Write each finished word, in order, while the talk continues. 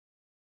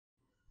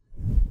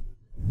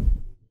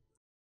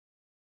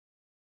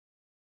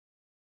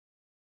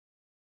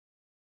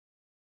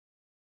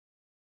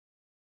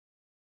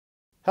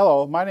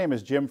Hello, my name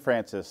is Jim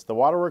Francis, the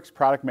Waterworks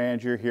Product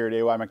Manager here at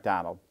AY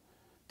McDonald.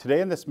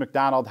 Today in this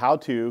McDonald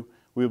how-to,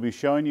 we will be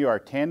showing you our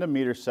Tandem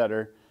meter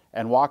setter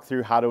and walk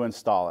through how to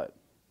install it.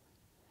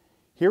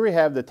 Here we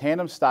have the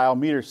Tandem style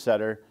meter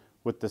setter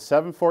with the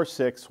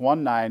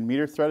 74619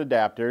 meter thread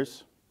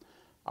adapters,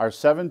 our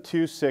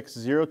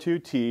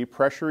 72602T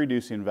pressure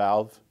reducing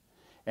valve,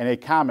 and a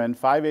common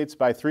 5/8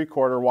 by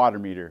 3/4 water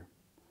meter.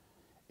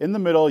 In the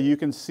middle you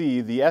can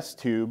see the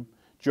S-tube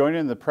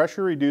joining the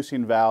pressure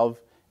reducing valve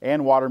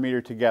and water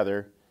meter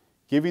together,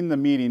 giving the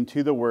meaning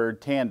to the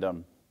word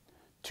Tandem.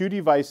 Two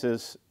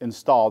devices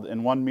installed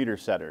in one meter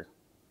setter.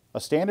 A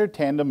standard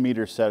Tandem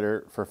meter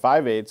setter for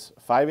 5/8,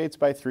 5/8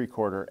 by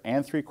 3/4,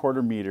 and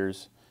 3/4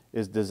 meters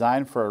is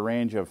designed for a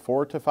range of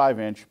 4 to 5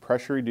 inch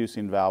pressure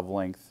reducing valve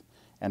length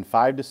and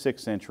 5 to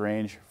 6 inch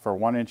range for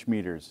 1 inch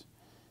meters,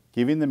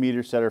 giving the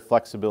meter setter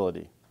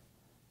flexibility.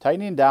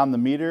 Tightening down the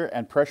meter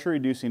and pressure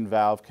reducing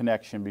valve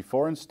connection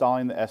before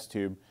installing the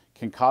S-tube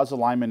can cause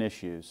alignment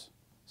issues.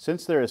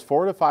 Since there is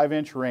 4 to 5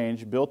 inch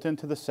range built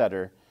into the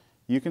setter,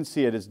 you can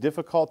see it is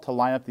difficult to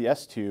line up the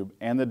S-tube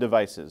and the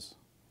devices.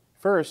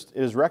 First,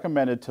 it is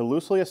recommended to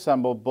loosely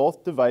assemble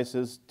both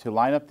devices to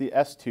line up the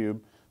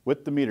S-tube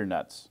with the meter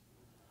nuts.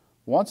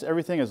 Once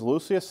everything is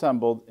loosely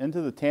assembled into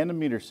the Tandem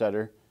meter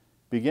setter,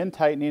 begin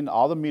tightening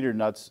all the meter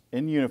nuts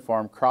in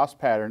uniform cross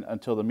pattern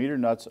until the meter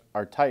nuts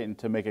are tightened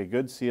to make a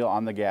good seal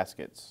on the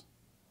gaskets.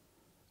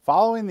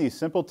 Following these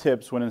simple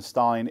tips when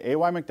installing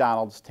AY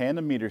McDonald's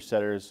Tandem meter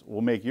setters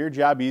will make your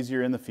job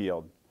easier in the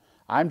field.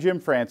 I'm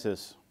Jim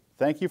Francis.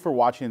 Thank you for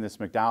watching this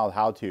McDonald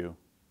how-to.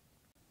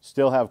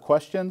 Still have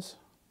questions?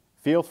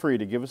 Feel free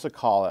to give us a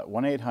call at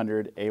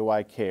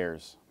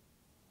 1-800-AY-CARES.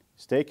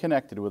 Stay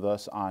connected with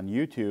us on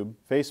YouTube,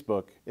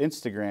 Facebook,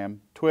 Instagram,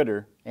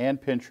 Twitter,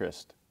 and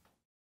Pinterest.